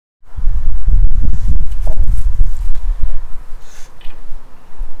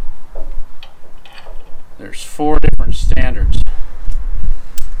There's 4 different standards.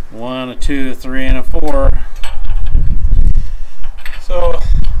 1, a 2, a 3, and a 4. So,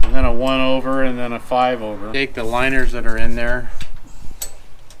 and then a 1 over and then a 5 over. Take the liners that are in there,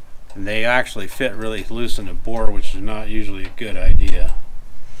 and they actually fit really loose in the bore, which is not usually a good idea.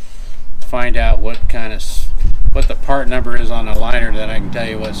 Find out what the part number is on the liner, then I can tell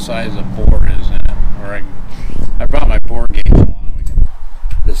you what size of bore is in it. Or I brought my bore gauge along.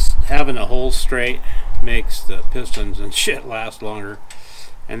 Having the hole straight makes the pistons and shit last longer.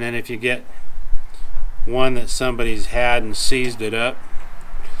 And then if you get one that somebody's had and seized it up,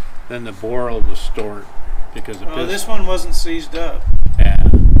 then the bore will distort because the piston. This one wasn't seized up. Yeah.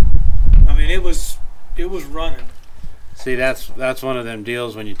 I mean, it was running. See, that's one of them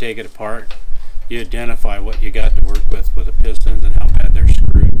deals when you take it apart. You identify what you got to work with the pistons and how bad they're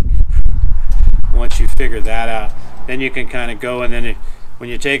screwed. Once you figure that out, then you can kind of go, and then when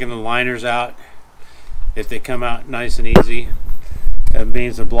you're taking the liners out, if they come out nice and easy, it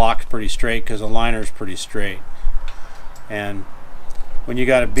means the block's pretty straight because the liner's pretty straight. And when you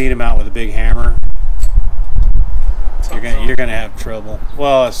got to beat them out with a big hammer, you're gonna have trouble.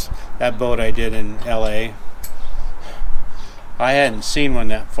 Well, it's that boat I did in LA. I hadn't seen one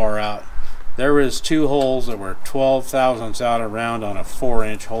that far out. There was 2 holes that were 12 thousandths out around on a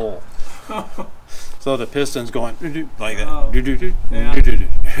 4-inch hole. So the piston's going like that,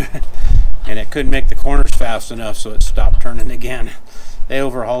 and it couldn't make the corners fast enough, so it stopped turning again. They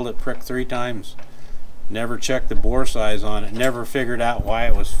overhauled it 3 times. Never checked the bore size on it. Never figured out why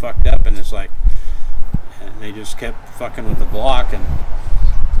it was fucked up, and it's like, and they just kept fucking with the block. And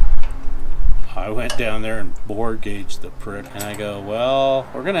I went down there and bore gauged the prick, and I go, well,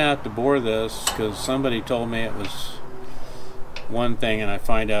 we're gonna have to bore this because somebody told me it was one thing and I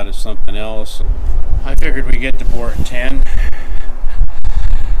find out it's something else. I figured we get to bore at 10,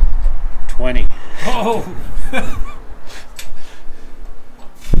 20. Oh.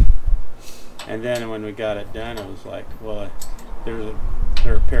 And then when we got it done, it was like, well, there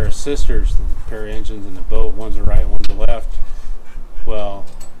are a pair of sisters, a pair of engines in the boat. One's the right, one's the left. Well,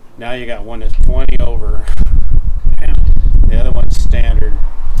 now you got one that's 20 over. Damn. The other one's standard.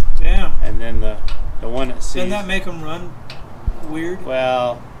 Damn. And then the one that sees. Doesn't that make them run weird?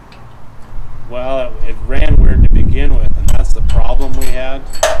 Well, it ran weird to begin with, and that's the problem we had,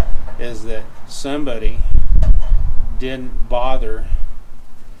 is that somebody didn't bother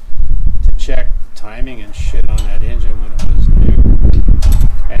to check timing and shit on that engine when it was new.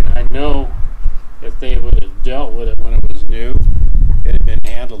 And I know if they would have dealt with it when it was new, it had been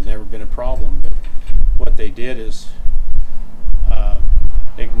handled, never been a problem. But what they did is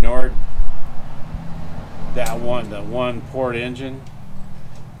ignored that one. The one port engine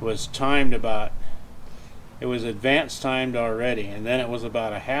was timed it was advanced timed already, and then it was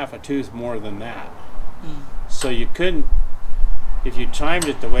about a half a tooth more than that. So you couldn't, if you timed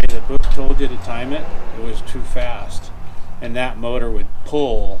it the way the book told you to time it, it was too fast, and that motor would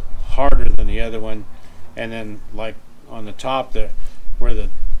pull harder than the other one. And then, like on the top there, where the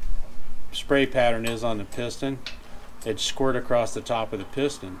spray pattern is on the piston, it'd squirt across the top of the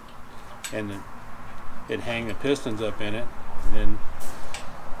piston, and it'd hang the pistons up in it. And then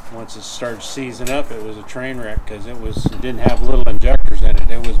once it started seizing up, it was a train wreck because it didn't have little injectors in it.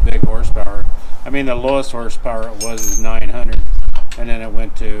 It was big horsepower. I mean, the lowest horsepower it was 900, and then it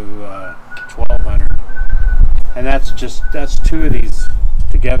went to 1200. And that's 2 of these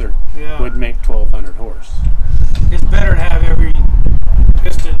together would make 1200 horse. It's better to have every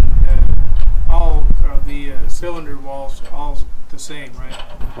piston, all the cylinder walls, all the same, right?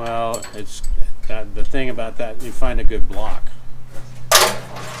 Well, it's the thing about that, you find a good block.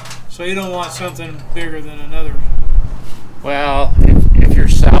 So you don't want something bigger than another. Well, if you're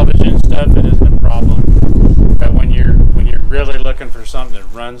salvaging stuff, it isn't a problem. But when you're really looking for something that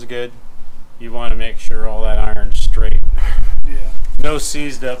runs good, you want to make sure all that iron's straight. Yeah. No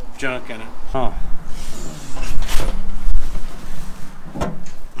seized up junk in it. Huh.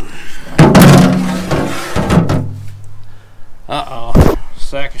 Uh-oh.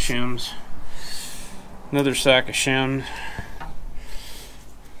 Sack of shims. Another sack of shims.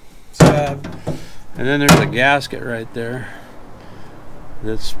 Sad. And then there's a gasket right there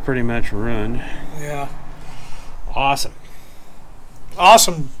that's pretty much ruined. Yeah. Awesome.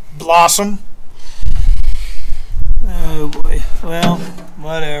 Awesome, Blossom. Oh boy. Well,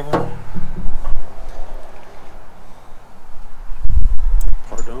 whatever.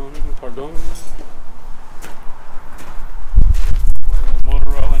 Pardon. Motor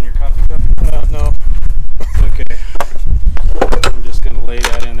oil in your coffee cup? No. Okay. I'm just going to lay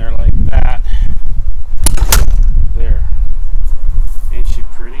that in there like that. There. Ain't she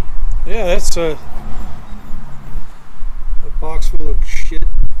pretty? Yeah, that's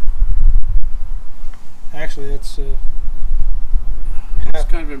actually. That's I was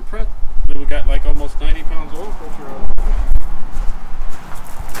kind of impressed that we got like almost 90 pounds oil pressure out of it.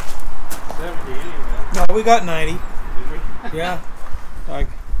 70 anyway. no, we got 90. Did we? Yeah. Like,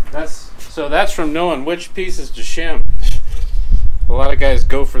 That's from knowing which pieces to shim. A lot of guys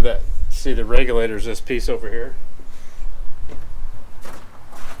go for that. See the regulators, this piece over here.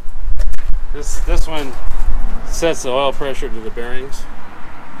 This one sets the oil pressure to the bearings.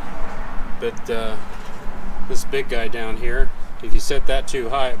 But this big guy down here, if you set that too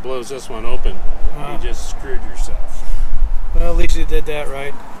high, it blows this one open. You just screwed yourself. well, at least you did that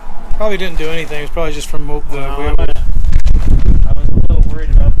right. Probably didn't do anything. It's probably just from the I was a little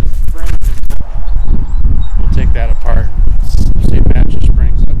worried about the springs. We'll take that apart. See, match the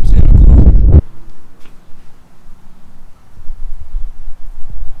springs up. See how close.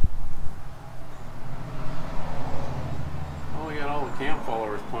 Oh, we got all the cam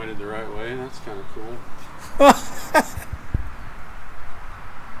followers pointed the right way. That's kind of cool.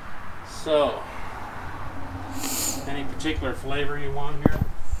 So, any particular flavor you want here?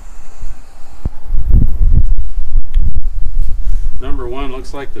 Number one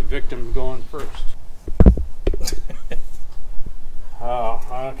looks like the victim going first. Oh,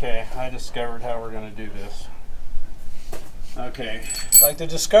 okay. I discovered how we're going to do this. Okay. like the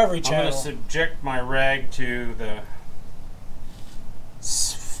Discovery I'm Channel. going to subject my rag to the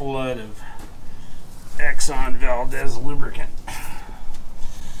flood of Exxon Valdez lubricant.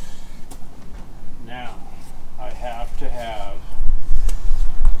 Now, I have to have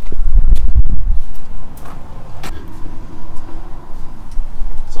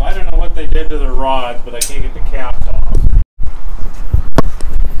so I don't know what they did to the rods, but I can't get the caps off.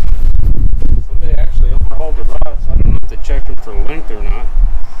 Somebody actually overhauled the rods. I don't know if they checked them for length or not.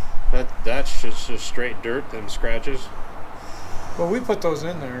 That's just straight dirt, them scratches. Well, we put those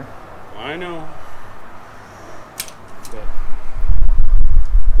in there. I know. But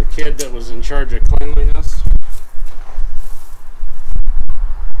the kid that was in charge of cleanliness,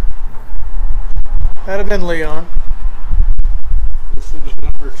 That'd have been Leon. this is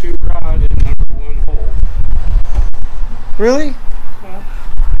number 2 rod in number 1 hole. Really?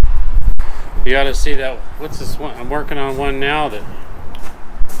 You ought to see that. What's this one? I'm working on one now that.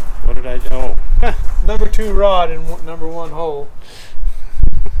 What did I do? Oh. Number 2 rod in number 1 hole.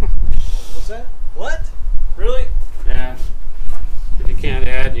 What's that? What? Really? Yeah. If you can't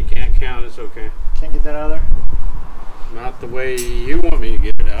add, you can't count. It's okay. Can't get that out of there? Not the way you want me to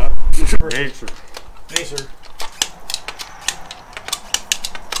get it out. Nature. Nacer.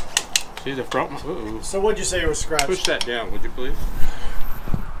 See the front one? Uh-oh. So what'd you say it was scratched? Push that down, would you please?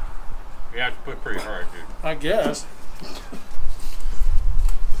 You have to put pretty hard, dude. I guess.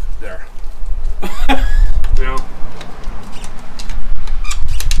 There. Now,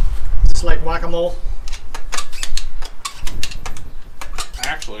 Just like whack-a-mole.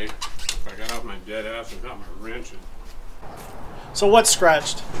 actually, if I got off my dead ass and got my wrench in. So what's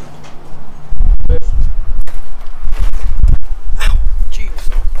scratched?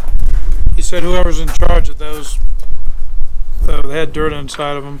 He said whoever's in charge of those, they had dirt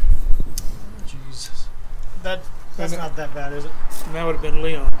inside of them. Jesus. That's not that bad, is it? And that would have been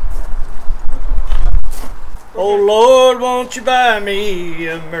Leon. Oh Lord, won't you buy me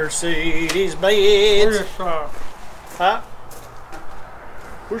a Mercedes Benz? Huh?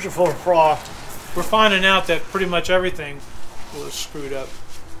 Where's your full froth? We're finding out that pretty much everything was screwed up.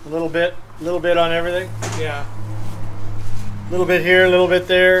 A little bit on everything. Yeah. A little bit here, a little bit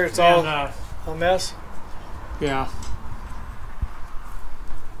there. It's all And, a mess. yeah.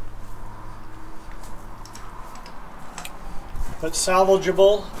 But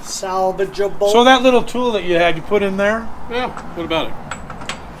salvageable. So that little tool that you had, you put in there, Yeah, what about it?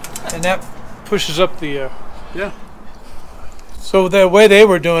 and that pushes up the. Yeah. So the way they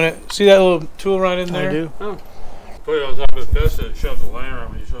were doing it, see that little tool right in there? I do. Oh. Put it on top of the piston, it shoves the liner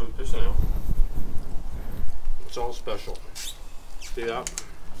out when you shove the piston out. It's all special. See that?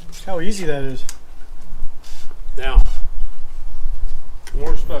 How easy that is. Now,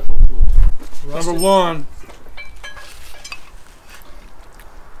 more special tools. Number 1.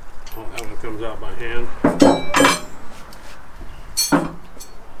 Oh, that one comes out by hand.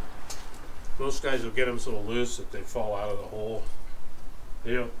 Most guys will get them so loose that they fall out of the hole.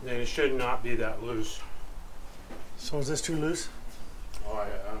 They should not be that loose. So is this too loose? Oh,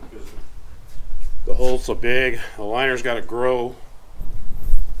 yeah, because the hole's so big, the liner's got to grow.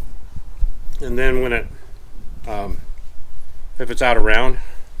 And then when it, if it's out of round,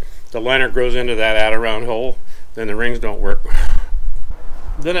 the liner grows into that out of round hole, then the rings don't work.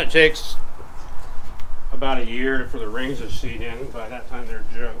 Then it takes about a year for the rings to seat in. By that time they're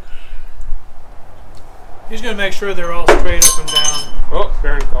junk. He's going to make sure they're all straight up and down. Oh,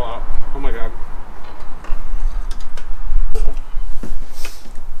 bearing fell out. Oh my God.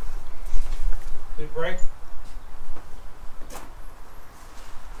 Did it break?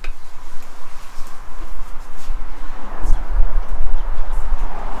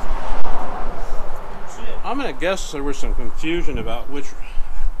 I'm gonna guess there was some confusion about which.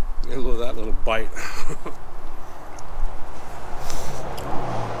 That little bite.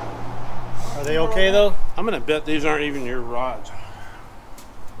 Are they okay though? I'm gonna bet these aren't even your rods.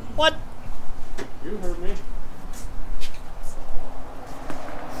 What? You heard me.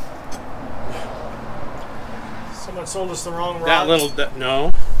 Someone sold us the wrong rod. That little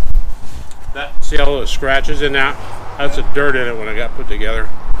no. That see all those scratches in that? That's the dirt in it when it got put together.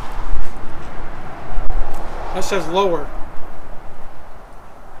 That says lower.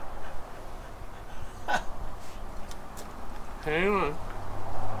 Hang on.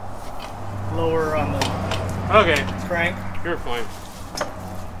 Lower on the Okay, crank. you're fine.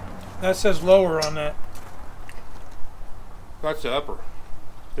 That says lower on that. That's the upper.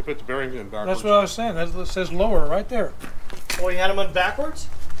 They put the bearings in backwards. That's what I was saying. That says lower right there. Oh, you had them on backwards?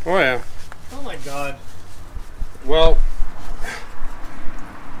 Oh yeah. Oh my God. Well,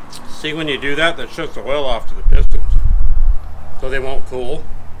 see when you do that, that shuts the oil off to the pistons, so they won't cool.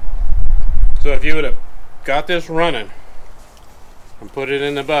 So if you would have got this running and put it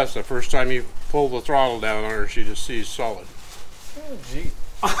in the bus, the first time you pull the throttle down on her, she just sees solid. Oh gee.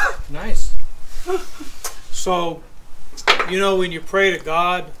 Nice. So, you know, when you pray to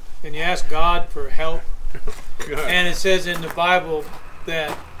God and you ask God for help, and it says in the Bible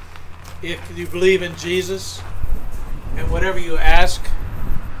that if you believe in Jesus and whatever you ask,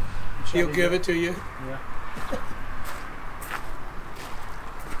 He'll give it to you. Yeah.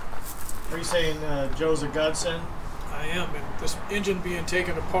 Are you saying Joe's a godsend? I am. And this engine being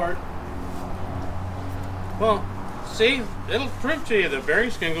taken apart. Well, see, it'll prove to you the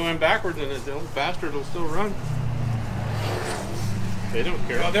bearings can go in backwards and the old bastard will still run. They don't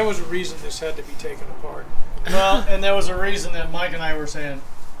care. Well, there was a reason this had to be taken apart. Well, and there was a reason that Mike and I were saying,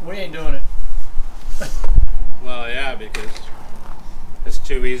 we ain't doing it. Well, yeah, because it's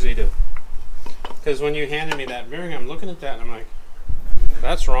too easy to. Because when you handed me that bearing, I'm looking at that and I'm like,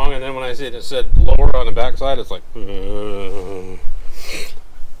 that's wrong. And then when I see it said lower on the backside, it's like.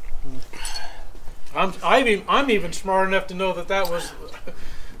 I'm even smart enough to know that that was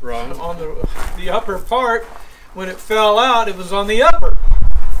Wrong. on the upper part. When it fell out, it was on the upper.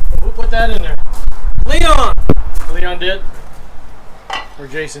 Who put that in there? Leon! Leon did? Or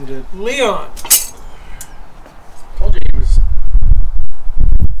Jason did? Leon! Told you he was.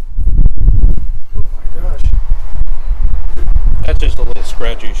 Oh my gosh. That's just a little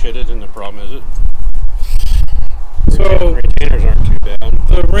scratchy shit. Isn't the problem, is it? So, Retainers aren't too bad.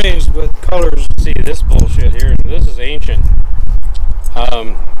 the rings with colors. See this bullshit here. This is ancient.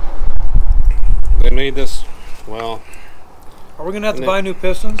 They made this. Well, Are we going to have to buy new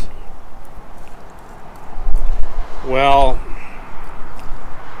pistons? well,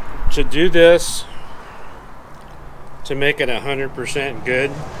 to do this, to make it 100%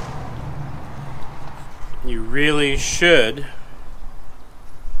 good, you really should.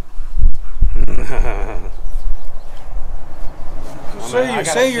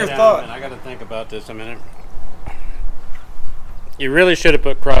 Say your thought. I gotta think about this a minute. You really should have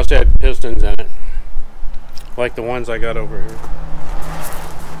put crosshead pistons in it, like the ones I got over here.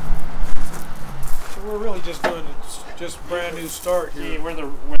 So we're really just doing just brand new start See here.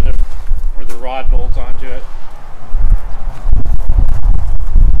 where the rod bolts onto it.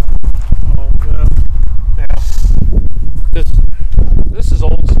 Oh, yeah. This is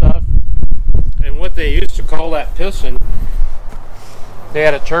old stuff, and what they used to call that piston, they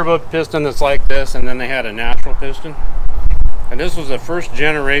had a turbo piston that's like this, and then they had a natural piston. And this was the first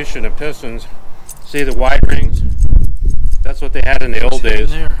generation of pistons. See the wide rings? That's what they had in the old days.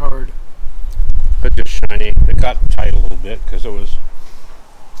 They're hard. But just shiny. It got tight a little bit because it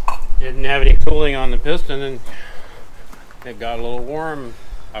didn't have any cooling on the piston, and it got a little warm.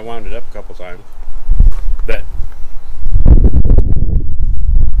 I wound it up a couple times. But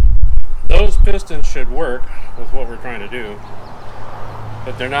those pistons should work with what we're trying to do,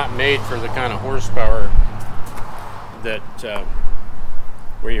 but they're not made for the kind of horsepower that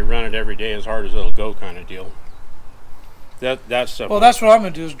where you run it every day as hard as it'll go kind of deal. That's stuff. Well, that's what I'm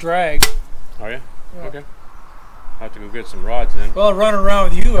going to do is drag. Are you? Yeah. Okay. I'll have to go get some rods then. Well, running around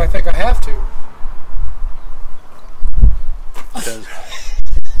with you, I think I have to. Because,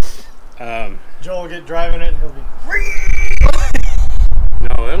 Joel will get driving it and he'll be.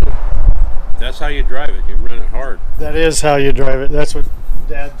 no, that's how you drive it. You run it hard. That is how you drive it. That's what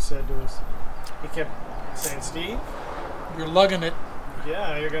Dad said to us. He kept Saying, Steve, You're lugging it.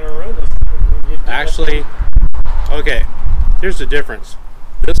 yeah, you're gonna ruin this. Actually, okay, here's the difference.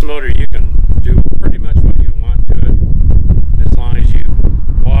 This motor, you can do pretty much what you want to it, as long as you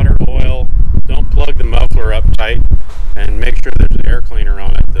water, oil, don't plug the muffler up tight, and make sure there's an air cleaner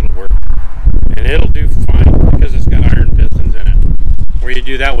on it that'll work. And it'll do fine because it's got iron pistons in it. Where you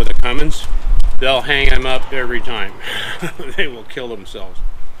do that with a Cummins, they'll hang them up every time. They will kill themselves.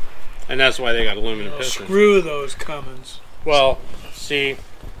 And that's why they got aluminum pistons. Screw those Cummins. Well, see,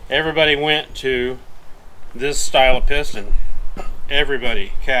 everybody went to this style of piston.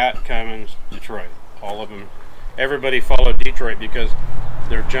 Everybody, Cat, Cummins, Detroit, all of them. Everybody followed Detroit because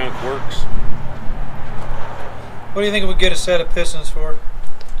their junk works. What do you think we get a set of pistons for?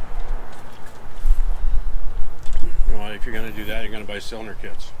 Well, if you're going to do that, you're going to buy cylinder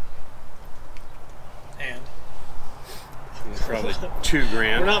kits. And It's probably $2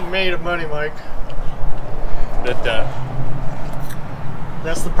 grand. We're not made of money, Mike. But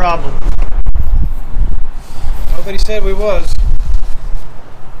That's the problem. nobody said we was.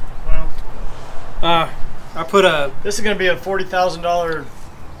 Well, I put a this is gonna be a $40,000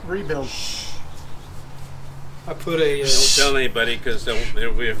 rebuild. don't tell anybody because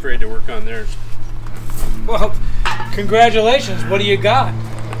they'll be afraid to work on theirs. well, congratulations. What do you got?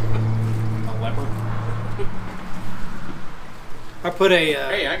 A leopard. I put a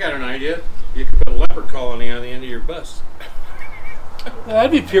Hey, I got an idea. You could put a leopard colony on the end of your bus.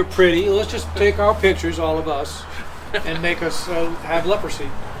 that'd be pretty. Let's just take our pictures, all of us, and make us have leprosy,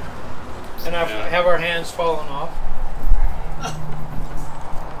 and have our hands falling off.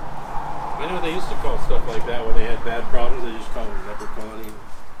 I know they used to call stuff like that when they had bad problems. They just called it leopard colony.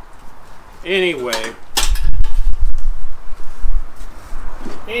 Anyway,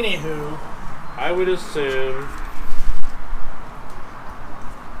 Anywho, I would assume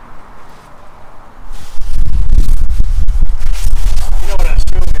you know what I'm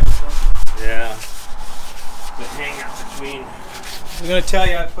assuming is, don't you? yeah, the hangout between. I'm gonna tell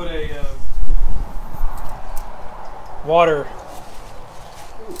you, I put a water.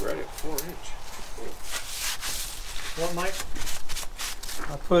 Ooh, right at 4 inch. What, Mike?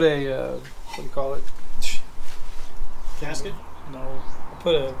 I put a what do you call it? Gasket? No, I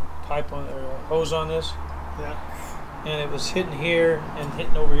put a pipe on or a hose on this, Yeah. and it was hitting here and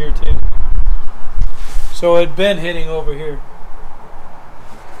hitting over here too. So it'd been hitting over here.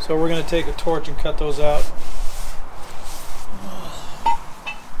 So we're gonna take a torch and cut those out.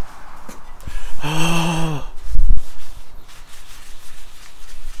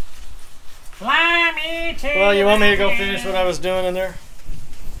 Well, you want me to go finish what I was doing in there?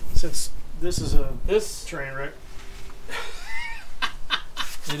 Since this is a This train wreck.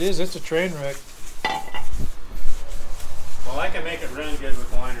 It is. It's a train wreck. well, I can make it run good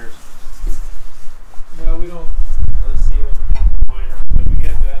with liners. Well, we don't. Let's see what we got for liners. Could we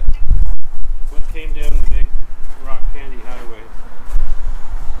get that? What came down the big rock candy highway?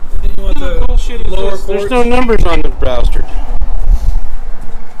 Then you want the Bullshit is lower this? There's quarters? no numbers on the bastard.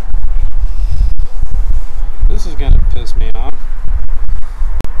 This is gonna piss me off.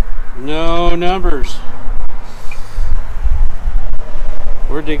 No numbers.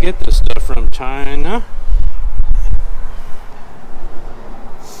 Where'd they get this stuff from? China?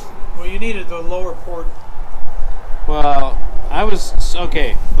 Well, you needed the lower port. Well, I was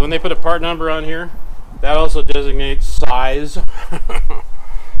okay. When they put a part number on here, that also designates size.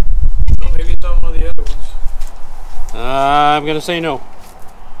 Oh, maybe some of the other ones. I'm gonna say no.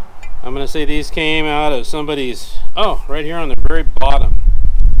 I'm gonna say these came out of somebody's. Oh, right here on the very bottom.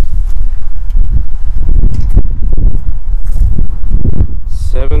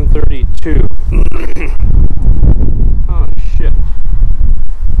 $732. Oh shit.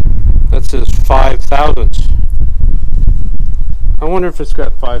 That says 5/1000. I wonder if it's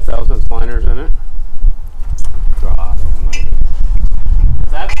got 5/1000 liners in it. God almighty.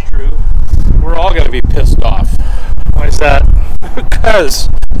 If that's true, we're all gonna be pissed off. Why is that? Because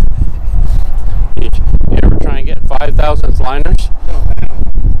you ever try and get 5/1000 liners?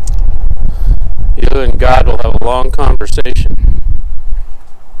 You and God will have a long conversation.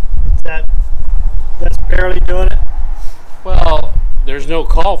 That's barely doing it. Well, there's no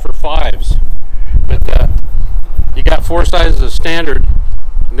call for fives, but you got 4 sizes of standard,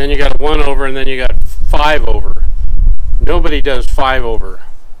 and then you got a 1 over, and then you got 5 over. Nobody does 5 over.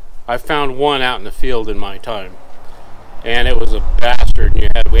 I found one out in the field in my time, and it was a bastard.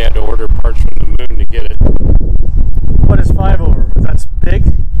 And we had to order parts from the moon to get it. What is 5 over? That's big?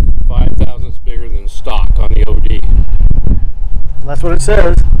 5,000's bigger than stock on the OD. That's what it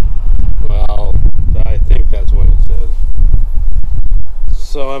says. Well, I think that's what it says.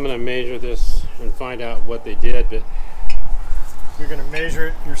 So I'm going to measure this and find out what they did, but You're gonna measure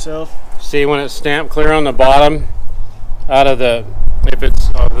it yourself. see when it's stamped clear on the bottom, out of the, if it's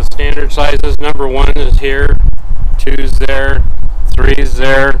the standard sizes, number 1 is here, 2's there, 3's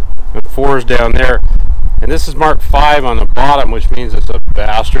there, and 4's down there. And this is marked 5 on the bottom, which means it's a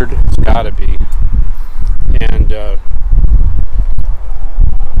bastard. It's got to be. And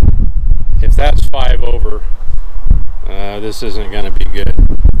if that's 5 over, this isn't going to be good,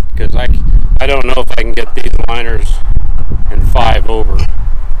 because I don't know if I can get these liners in 5 over.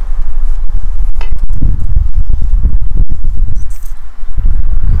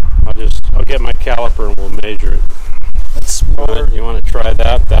 I'll get my caliper and we'll measure it. That's smaller. You want to try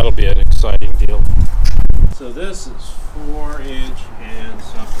that? That'll be an exciting deal. So this is 4-inch and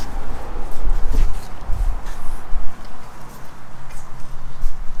something.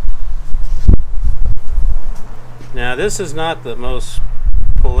 Now this is not the most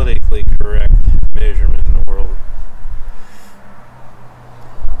politically correct measurement in the world.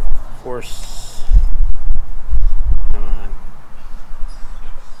 Force. Come on.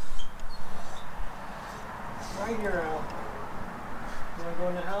 Right here, Al. You wanna go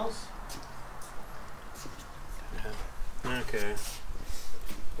in the house? Okay.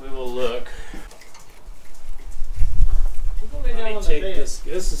 We will look. We'll go lay down Let me on the take bed.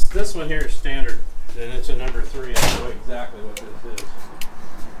 this one here is standard. And it's a number 3. I know exactly what this is.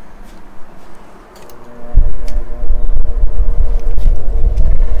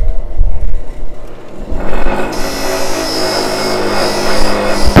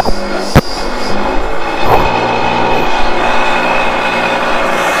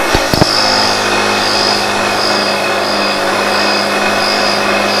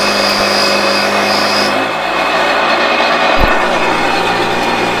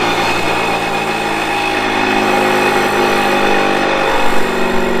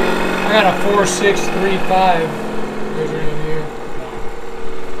 I got a 4635 measuring in here.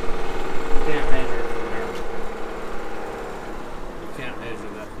 Can't measure it from there. You can't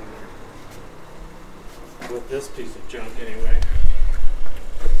measure that from there. With this piece of junk anyway.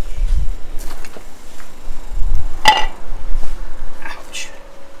 Ouch.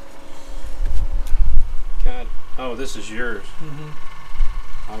 God. Oh, this is yours.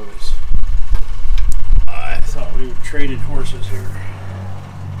 Mm-hmm. Always. I thought we traded horses here.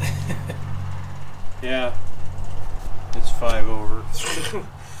 Yeah. It's 5 over.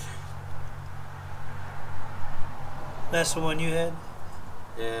 That's the one you had?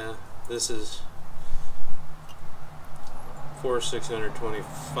 Yeah, this is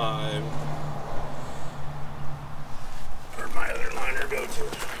 4,625. Where'd my other liner go to?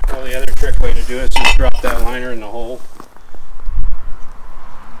 Well, the other trick way to do it is just drop that liner in the hole.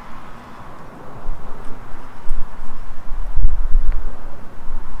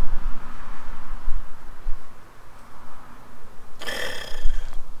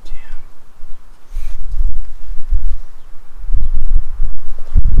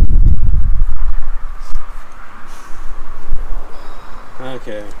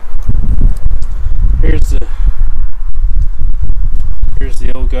 Okay. Here's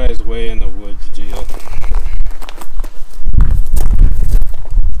the old guy's way in the woods deal.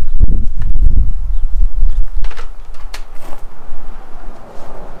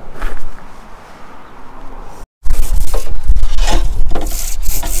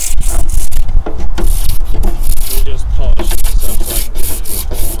 We just polish this up so I can get it in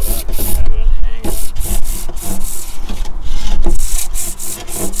the hole without having it hanging.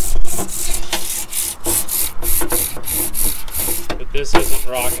 But this isn't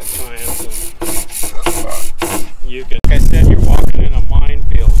rocket science, and you can, like I said, you're walking in a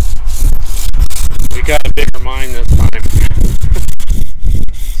minefield. We got a bigger mine this time.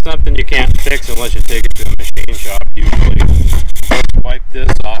 Something you can't fix unless you take it to a machine shop usually. Wipe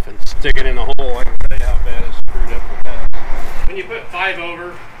this off and stick it in a hole. I can tell you how bad it's screwed up with that. When you put 5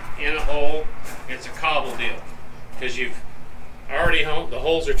 over in a hole, it's a cobble deal. Because you've already honed, the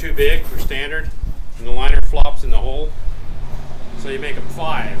holes are too big for standard, and the liner flops in the hole. So you make them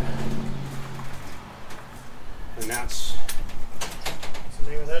 5. And that's What's the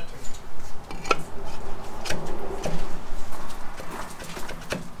name of that thing?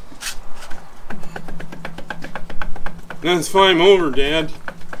 That's 5 over, Dad.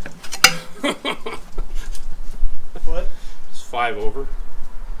 What? It's 5 over.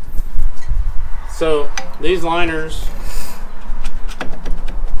 So these liners,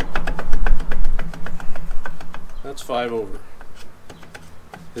 that's 5 over.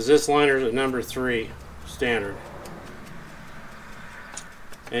 Because this liner is at number 3 standard,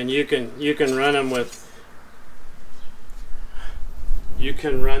 and you can run them with. You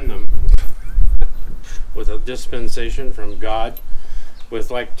can run them with a dispensation from God,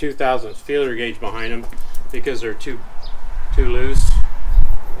 with like 2,000 feeler gauge behind them, because they're too loose.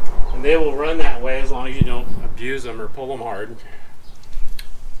 And they will run that way as long as you don't abuse them or pull them hard.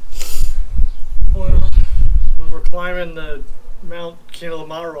 Well, when we're climbing the Mount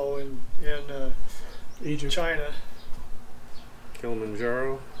Kilimanjaro in Egypt, China.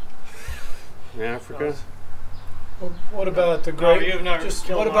 Kilimanjaro in Africa. What about the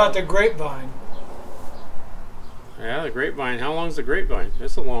what about the grapevine? Yeah, the grapevine. How long's the grapevine?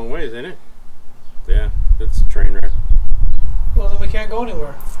 It's a long ways, isn't it? Yeah, it's a train wreck. Well, then we can't go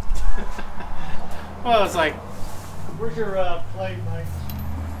anywhere. Well, it's like, Where's your plate, Mike?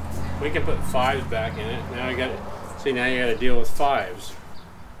 we can put 5s back in it. Now you got see. Now you got to deal with 5s.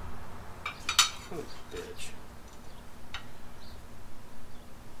 Oh, bitch.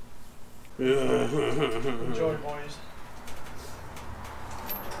 Enjoy, boys.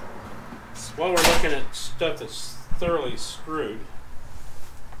 While we're looking at stuff that's thoroughly screwed.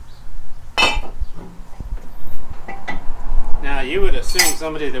 Now you would assume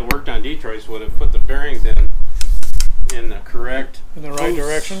somebody that worked on Detroit's would have put the bearings in the correct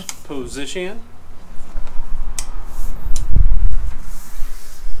direction. Position.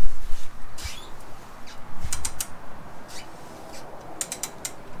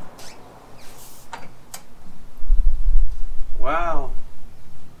 Wow.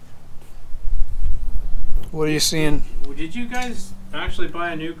 What are you seeing? Did you guys actually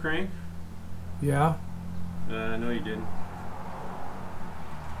buy a new crank? Yeah. No, you didn't.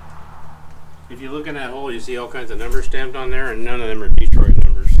 If you look in that hole, you see all kinds of numbers stamped on there, and none of them are Detroit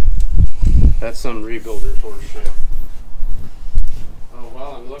numbers. That's some rebuilder's horse shit. Oh,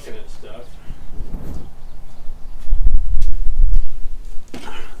 while I'm looking at stuff,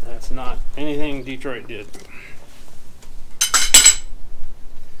 that's not anything Detroit did.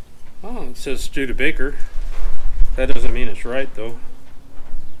 Oh, it says Studebaker. That doesn't mean it's right, though.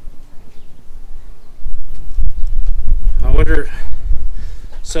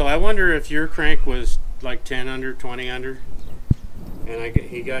 I wonder if your crank was like 10 under, 20 under, and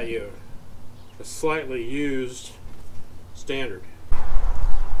he got you a slightly used standard.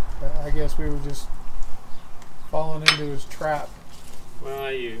 I guess we were just falling into his trap.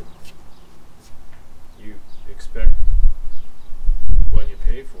 Well, you expect what you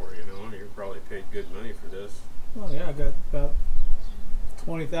pay for, you know. You probably paid good money for this. Oh yeah, I got about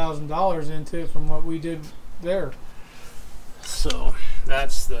 $20,000 into it from what we did there. So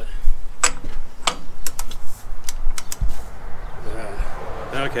that's the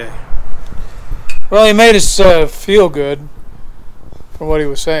okay. Well, he made us feel good for what he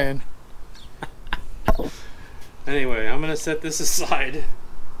was saying. Anyway, I'm gonna set this aside,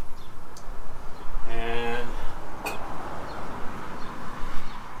 and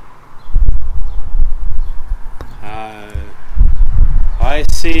I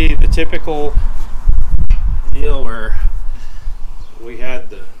see the typical deal where we had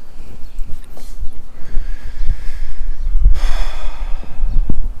the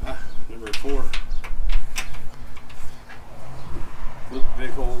number 4. Look, big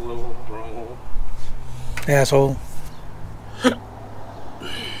hole, little hole, wrong hole. Asshole.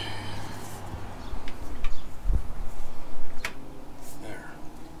 There.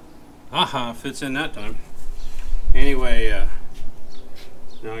 Aha, fits in that time. Anyway,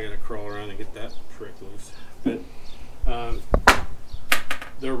 now I gotta crawl around and get that prick loose. But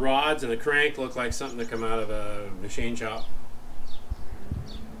the rods and the crank look like something that come out of a machine shop.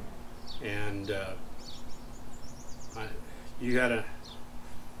 And you gotta,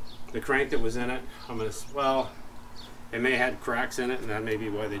 the crank that was in it, well, it may have had cracks in it, and that may be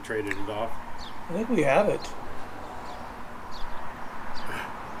why they traded it off. I think we have it.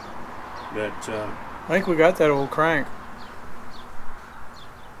 But I think we got that old crank.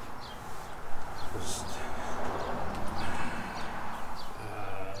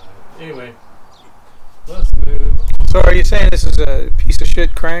 Anyway, let's move. So are you saying this is a piece of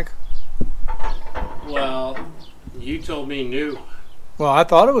shit crank? Well, you told me new. Well, I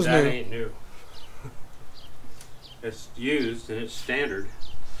thought it was That new. ain't new. It's used and it's standard,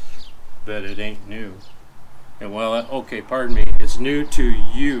 but it ain't new. And well, okay, pardon me. It's new to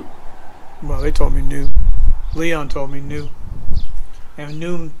you. Well, they told me new. Leon told me new. And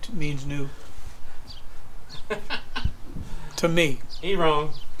new means new. To me. He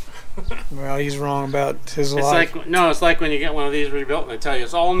wrong. Well, he's wrong about his It's life. like, no, it's like when you get one of these rebuilt and they tell you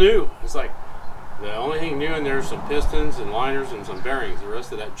it's all new. It's like the only thing new in there is some pistons and liners and some bearings. The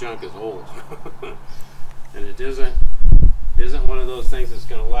rest of that junk is old. And it isn't one of those things that's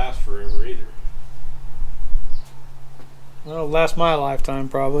going to last forever either. Well, it'll last my lifetime,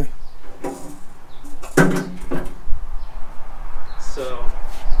 probably. So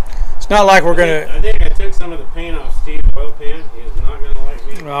It's not like we're gonna. I think I took some of the paint off Steve's oil pan. He's not gonna like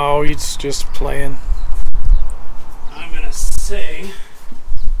me. Oh, he's just playing. I'm gonna say.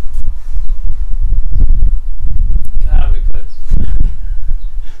 God, we put.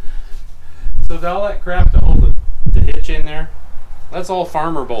 So all that crap to hold the hitch in there. That's all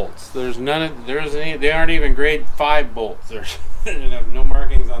farmer bolts. There's none of there's any. They aren't even grade 5 bolts. There's they have no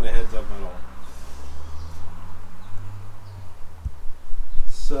markings on the heads of them at all.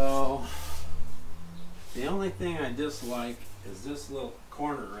 So the only thing I dislike is this little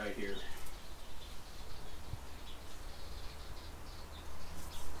corner right here.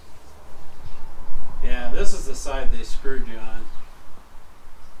 Yeah, this is the side they screwed you on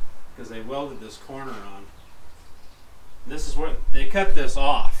because they welded this corner on. This is where they cut this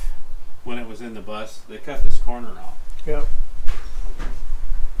off when it was in the bus. They cut this corner off. Yep.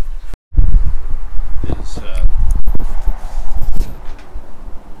 It's,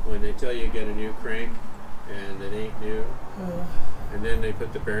 when they tell you get a new crank and it ain't new, and then they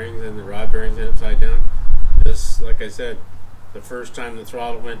put the bearings and the rod bearings in upside down. This, like I said, the first time the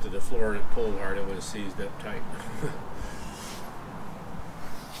throttle went to the floor and it pulled hard, it was seized up tight.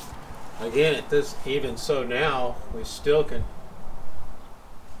 Again, at this, even so now, we still can.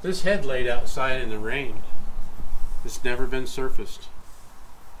 This head laid outside in the rain. It's never been surfaced.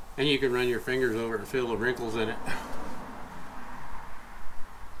 And you can run your fingers over it and feel the wrinkles in it.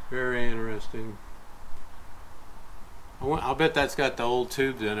 Very interesting. I'll bet that's got the old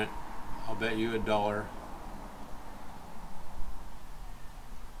tubes in it. I'll bet you $1.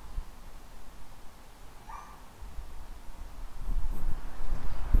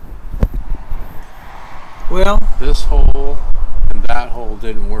 Well, This hole and that hole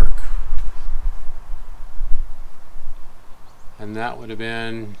didn't work. And that would have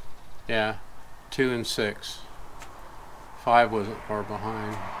been, yeah, 2 and 6. 5 wasn't far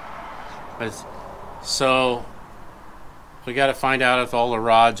behind. But so we got to find out if all the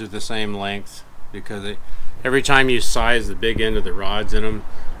rods are the same length, because every time you size the big end of the rods in them,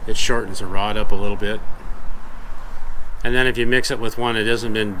 it shortens the rod up a little bit. And then if you mix it with one that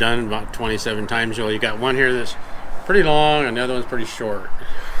hasn't been done about 27 times, you got one here that's pretty long and the other one's pretty short.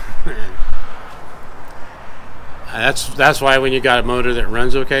 That's why when you got a motor that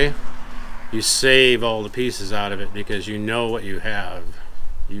runs okay, you save all the pieces out of it, because you know what you have.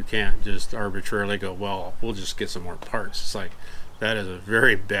 You can't just arbitrarily go, well, we'll just get some more parts. It's like, that is a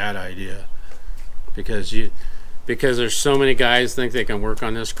very bad idea, because there's so many guys think they can work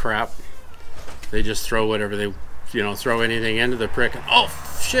on this crap. They just throw whatever they, throw anything into the prick, and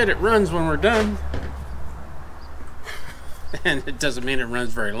oh shit, it runs when we're done. And it doesn't mean it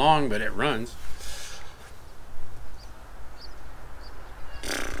runs very long, but it runs.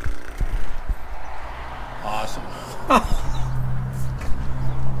 Awesome.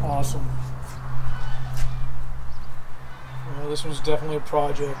 awesome. Well, this was definitely a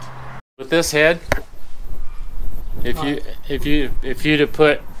project. With this head, if you'd have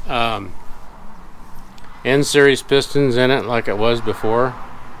put N-series pistons in it like it was before,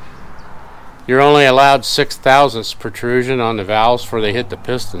 you're only allowed 6/1000ths protrusion on the valves before they hit the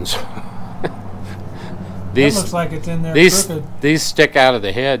pistons. That looks like it's in there crooked. These stick out of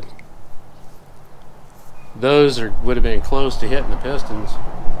the head. Those would have been close to hitting the pistons.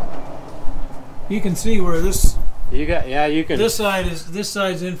 You can see where this. You can. This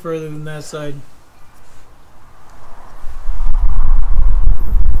side's in further than that side.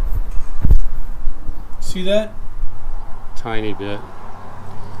 See that? Tiny bit.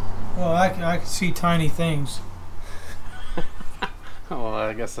 Well, I can see tiny things. Well,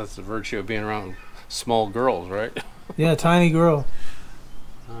 I guess that's the virtue of being around small girls, right? Yeah, tiny girl.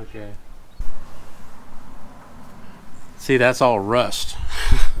 Okay. See, that's all rust.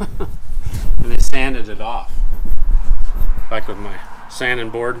 And they sanded it off. Like with my sanding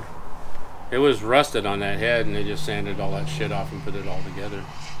board. It was rusted on that head, and they just sanded all that shit off and put it all together.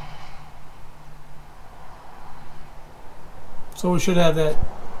 So we should have that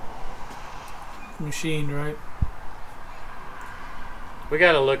machined, right? We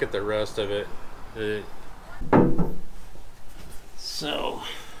got to look at the rest of it. So,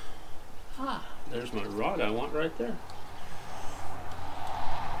 there's my rod I want right there.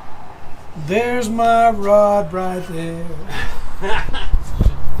 There's my rod right there.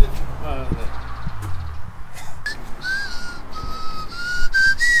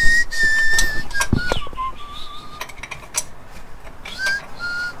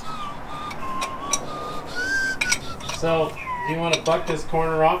 So, do you want to buck this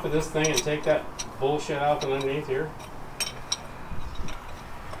corner off of this thing and take that bullshit out from underneath here?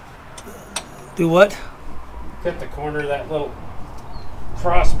 Do what? Cut the corner of that little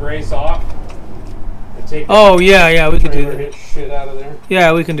cross brace off and take Oh yeah, we could do trailer that. hitch shit out of there.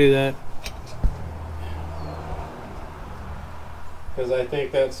 Yeah, we can do that. Because I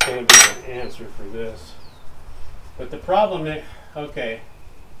think that's going to be an answer for this. But the problem is, okay,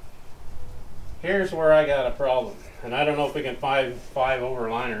 here's where I got a problem. And I don't know if we can find 5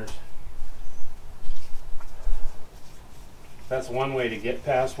 overliners. That's one way to get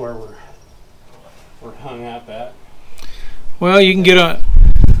past where we're hung up at. Well, you can get on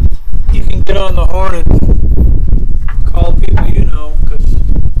the horn and call people you know, because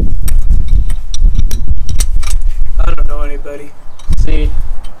I don't know anybody. See,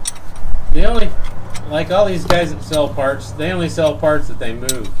 the only, like all these guys that sell parts, they only sell parts that they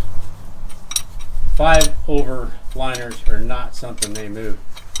move. 5 overliners are not something they move.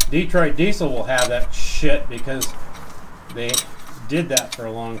 Detroit Diesel will have that shit because they did that for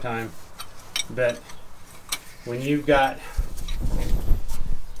a long time. But when you've got,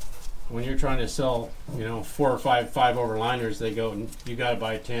 when you're trying to sell, you know, 4 or 5 overliners, they go, you gotta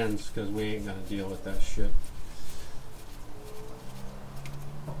buy 10s because we ain't gonna deal with that shit.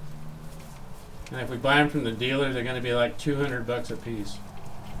 And if we buy them from the dealer, they're gonna be like $200 a piece.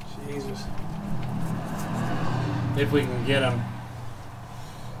 Jesus. If we can get them.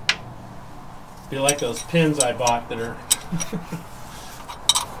 Be like those pins I bought that are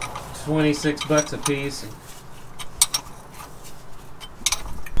 $26 a piece.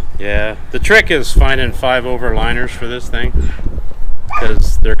 Yeah, the trick is finding 5 overliners for this thing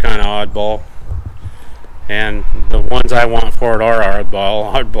because they're kind of oddball, and the ones I want for it are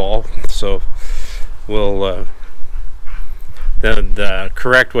oddball. So we'll the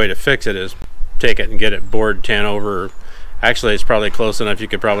correct way to fix it is take it and get it bored 10 over. Actually, it's probably close enough you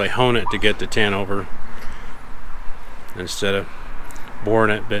could probably hone it to get to 10 over instead of boring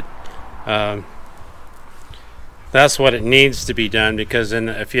it, but that's what it needs to be done, because then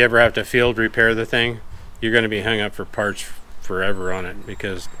if you ever have to field repair the thing, you're going to be hung up for parts forever on it,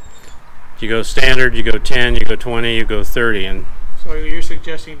 because you go standard, you go 10, you go 20, you go 30, and So you're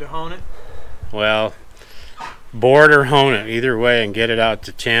suggesting to hone it? well, board or hone it, either way, and get it out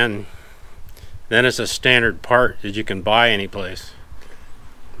to 10. Then it's a standard part that you can buy any place.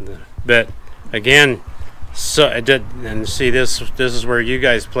 But again, so it did, and see, this is where you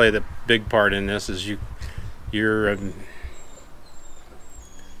guys play the big part in this, is your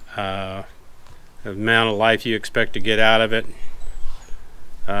amount of life you expect to get out of it,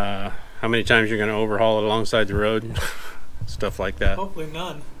 how many times you're going to overhaul it alongside the road, stuff like that. Hopefully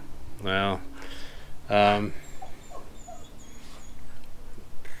none. Well,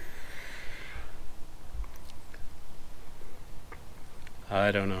 I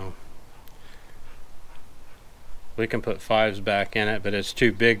don't know. We can put 5s back in it, but it's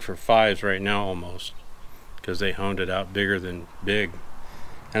too big for 5s right now almost, because they honed it out bigger than big.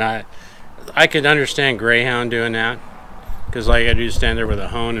 And I could understand Greyhound doing that, because all you gotta do is stand there with a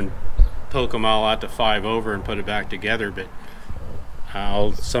hone and poke them all out to 5 over and put it back together. But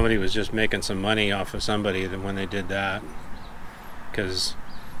somebody was just making some money off of somebody when they did that, because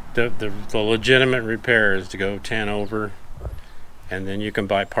the legitimate repair is to go 10 over, and then you can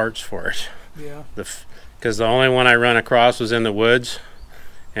buy parts for it. Yeah. Because the only one I run across was in the woods,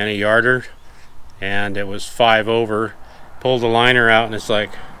 and a yarder, and it was 5 over. Pulled the liner out, and it's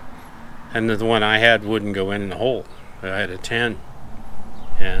like, and the one I had wouldn't go in the hole. I had a 10,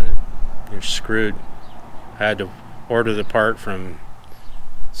 and you're screwed. I had to order the part from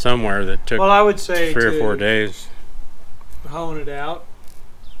somewhere that took, Well, I would say 3 or 4 days. hone it out.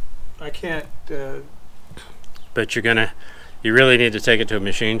 I can't. But you really need to take it to a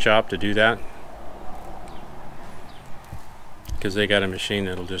machine shop to do that, because they got a machine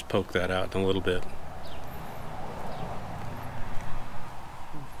that'll just poke that out in a little bit.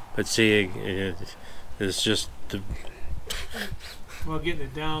 But see, it's just Well, getting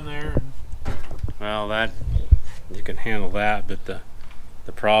it down there. And well, that you can handle that, but the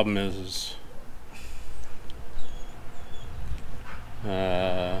problem is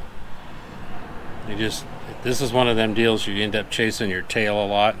you just, this is one of them deals you end up chasing your tail a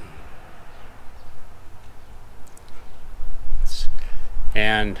lot.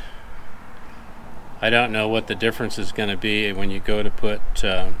 And I don't know what the difference is going to be when you go to put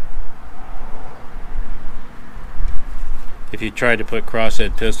if you try to put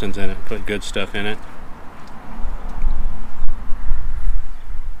crosshead pistons in it, put good stuff in it.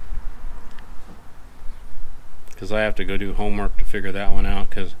 Because I have to go do homework to figure that one out,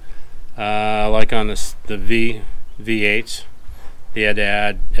 because like on the V8s, they had to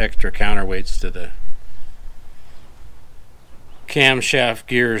add extra counterweights to the camshaft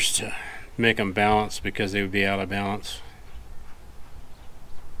gears to make them balance, because they would be out of balance.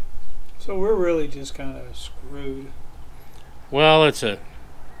 So we're really just kind of screwed. Well, it's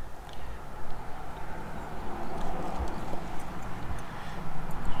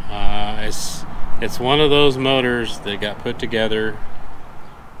one of those motors that got put together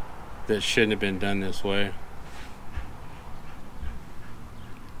that shouldn't have been done this way.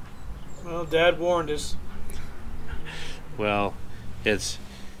 Well, Dad warned us. Well,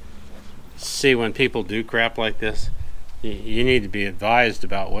 see, when people do crap like this, you need to be advised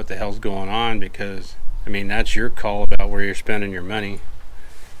about what the hell's going on, because I mean, that's your call about where you're spending your money.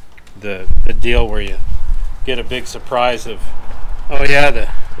 The deal where you get a big surprise of, oh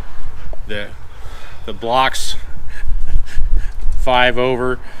yeah, the block's 5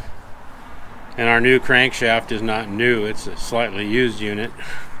 over, and our new crankshaft is not new, it's a slightly used unit,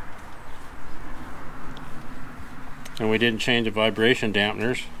 and we didn't change the vibration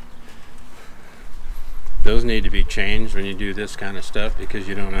dampeners. Those need to be changed when you do this kind of stuff, because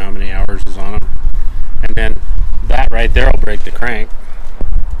you don't know how many hours is on them. And then that right there will break the crank.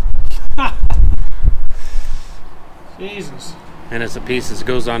 Jesus. And it's a piece that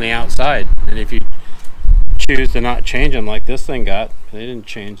goes on the outside. And if you choose to not change them like this thing got, they didn't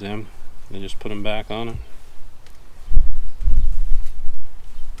change them. They just put them back on it.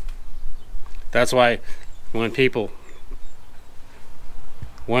 That's why when people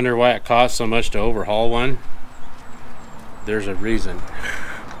wonder why it costs so much to overhaul one, there's a reason.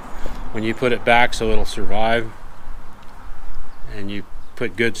 When you put it back so it'll survive, and you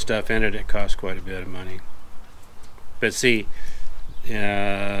put good stuff in it, it costs quite a bit of money. But see,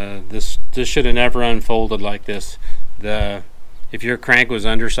 this should have never unfolded like this. If your crank was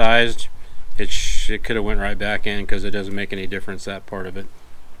undersized, it could have went right back in, because it doesn't make any difference, that part of it.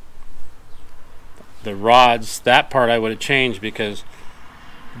 The rods, that part I would have changed, because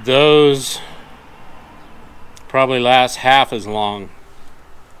those probably last half as long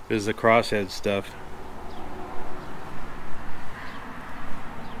as the crosshead stuff.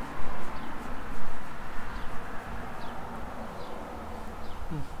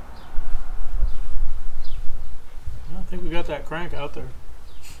 I think we got that crank out there.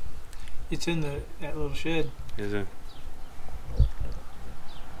 It's in that little shed. Is it?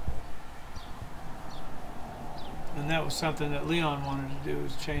 And that was something that Leon wanted to do,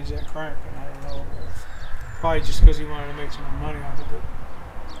 was change that crank. And I don't know, probably just because he wanted to make some more money off of it.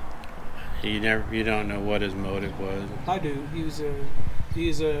 You don't know what his motive was. I do.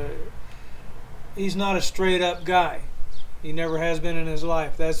 He's not a straight up guy. He never has been in his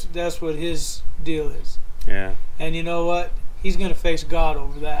life. That's what his deal is. Yeah. And you know what? He's going to face God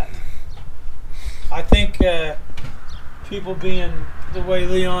over that. I think people being the way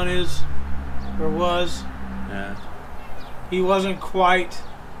Leon is or was, Yeah. he wasn't quite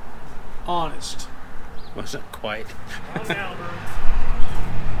honest. Wasn't quite.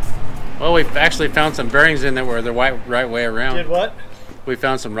 Well, we've actually found some bearings in that were the right way around. Did what? We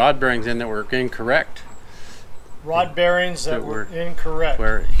found some rod bearings in that were incorrect. Rod bearings that were incorrect.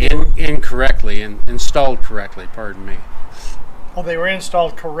 Were incorrectly installed correctly. Pardon me. Oh, they were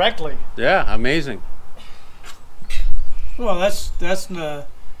installed correctly. Yeah, amazing. Well, that's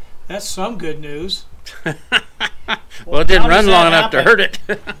some good news. Well, it didn't how run does that long enough to happen? hurt it.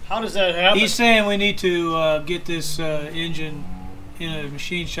 How does that happen? He's saying we need to get this engine in a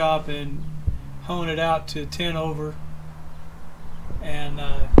machine shop and hone it out to 10 over. And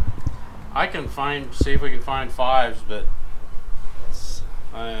I can see if we can find 5s, but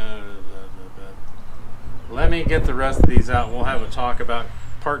let me get the rest of these out. We'll have a talk about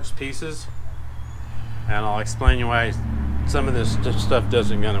parts, pieces, and I'll explain you why some of this stuff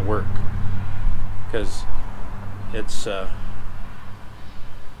doesn't gonna work, because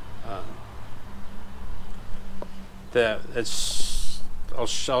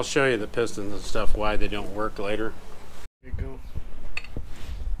I'll show you the pistons and stuff, why they don't work later. There you go.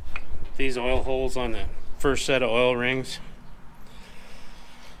 These oil holes on the first set of oil rings,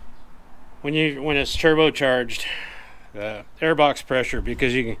 when it's turbocharged, airbox pressure,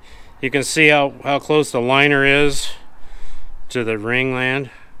 because you can see how close the liner is to the ring land.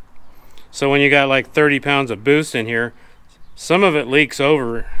 So when you got like 30 pounds of boost in here, some of it leaks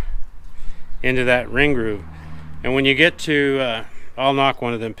over into that ring groove. And when you get to, I'll knock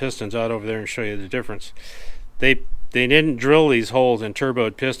one of them pistons out over there and show you the difference. They didn't drill these holes in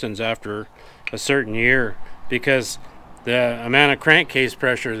turboed pistons after a certain year, because the amount of crankcase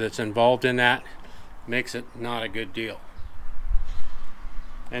pressure that's involved in that makes it not a good deal.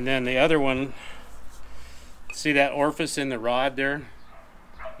 And then the other one, see that orifice in the rod there,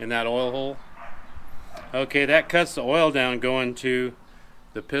 in that oil hole? Okay, that cuts the oil down going to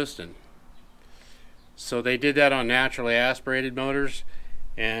the piston. So they did that on naturally aspirated motors,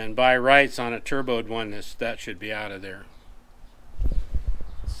 and by rights on a turboed one, that should be out of there.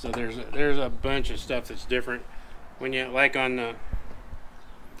 So there's a bunch of stuff that's different when you like on the.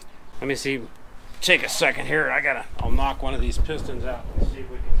 Let me see. Take a second here. I'll knock one of these pistons out and see if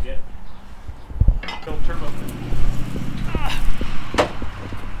we can get turbo.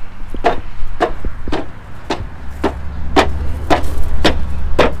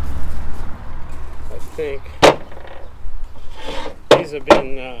 I think these have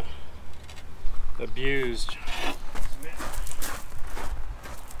been abused.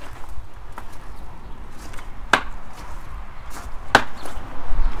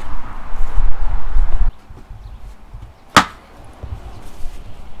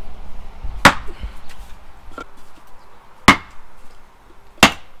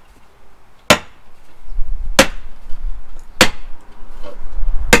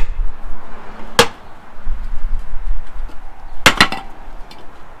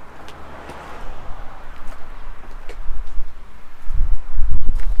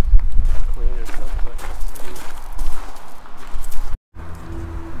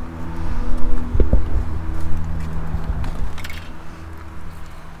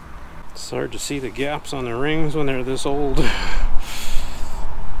 It's hard to see the gaps on the rings when they're this old.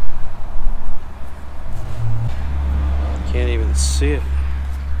 Can't even see it.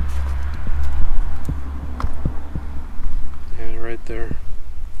 Yeah, right there.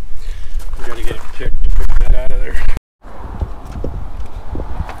 We gotta get it picked to pick that out of there.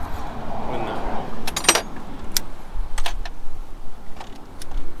 When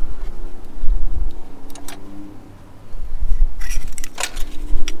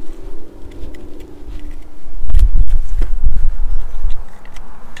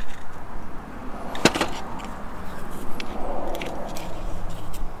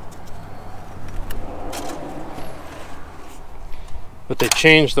But they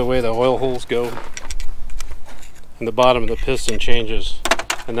changed the way the oil holes go, and the bottom of the piston changes,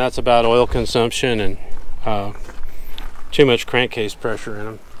 and that's about oil consumption and too much crankcase pressure in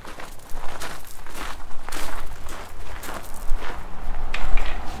them.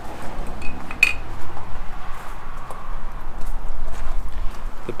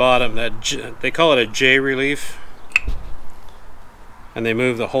 The bottom, they call it a J relief, and they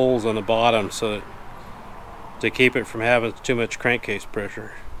move the holes on the bottom so that to keep it from having too much crankcase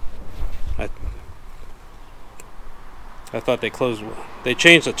pressure. I thought they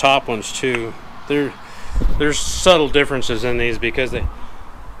changed the top ones too. There's subtle differences in these because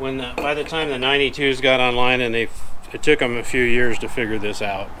by the time the 92s got online, and it took them a few years to figure this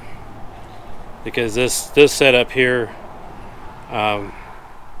out, because this setup here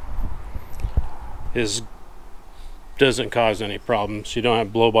doesn't cause any problems. You don't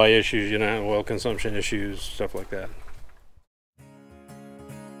have blow-by issues, you don't have oil consumption issues, stuff like that.